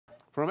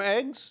From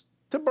eggs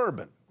to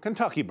bourbon.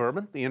 Kentucky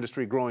bourbon, the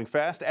industry growing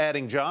fast,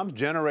 adding jobs,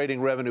 generating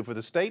revenue for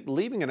the state,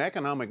 leaving an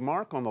economic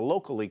mark on the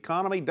local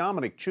economy.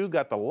 Dominic Chu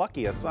got the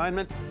lucky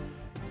assignment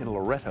in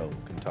Loretto,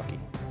 Kentucky.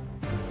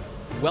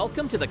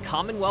 Welcome to the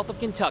Commonwealth of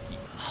Kentucky,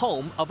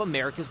 home of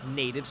America's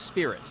native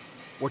spirit.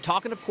 We're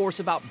talking, of course,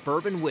 about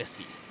bourbon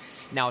whiskey.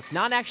 Now, it's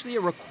not actually a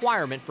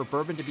requirement for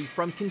bourbon to be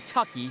from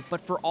Kentucky, but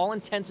for all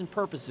intents and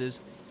purposes,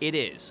 it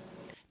is.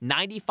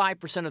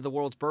 95% of the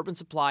world's bourbon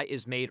supply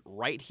is made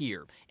right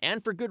here,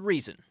 and for good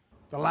reason.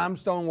 The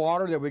limestone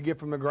water that we get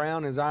from the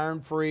ground is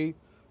iron-free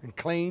and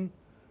clean.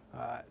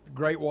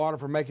 Great water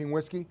for making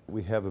whiskey.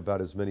 We have about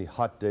as many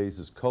hot days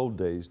as cold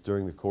days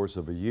during the course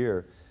of a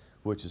year,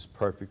 which is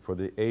perfect for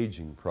the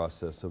aging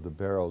process of the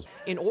barrels.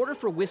 In order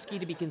for whiskey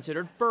to be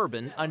considered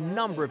bourbon, a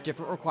number of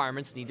different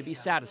requirements need to be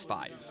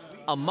satisfied.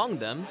 Among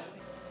them,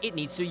 it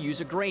needs to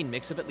use a grain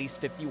mix of at least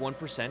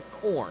 51%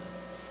 corn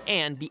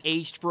and be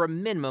aged for a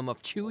minimum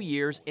of 2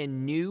 years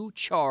in new,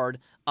 charred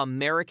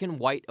American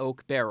white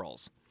oak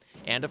barrels.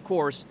 And, of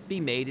course, be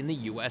made in the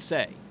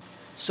USA.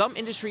 Some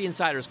industry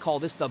insiders call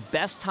this the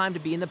best time to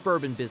be in the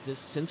bourbon business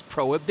since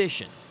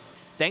Prohibition.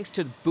 Thanks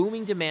to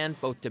booming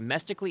demand both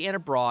domestically and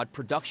abroad,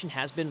 production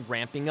has been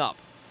ramping up,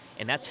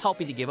 and that's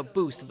helping to give a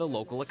boost to the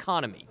local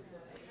economy.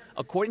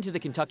 According to the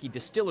Kentucky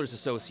Distillers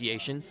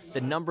Association, the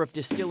number of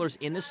distillers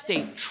in the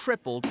state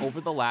tripled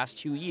over the last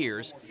 2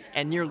 years,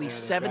 and nearly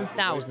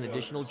 7,000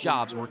 additional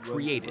jobs were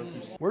created.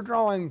 We're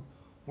drawing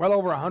well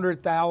over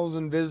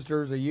 100,000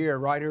 visitors a year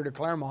right here to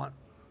Claremont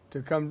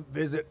to come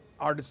visit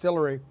our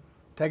distillery,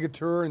 take a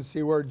tour, and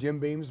see where Jim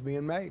Beam's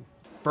being made.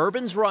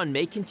 Bourbon's run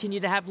may continue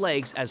to have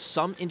legs as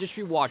some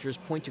industry watchers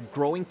point to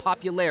growing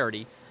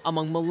popularity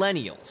among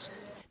millennials.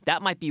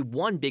 That might be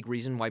one big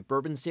reason why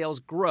bourbon sales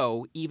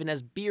grow even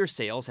as beer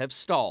sales have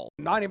stalled.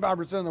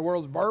 95% of the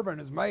world's bourbon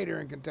is made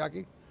here in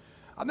Kentucky.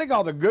 I think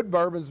all the good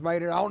bourbon's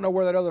made here. I don't know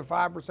where that other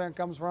 5%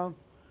 comes from,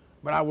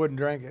 but I wouldn't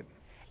drink it.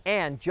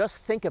 And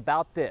just think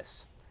about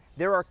this.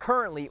 There are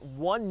currently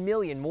 1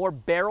 million more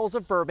barrels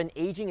of bourbon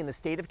aging in the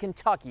state of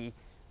Kentucky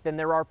than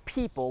there are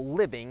people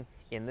living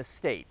in the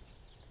state.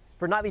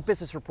 For Nightly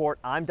Business Report,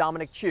 I'm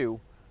Dominic Chu,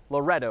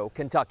 Loretto,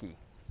 Kentucky.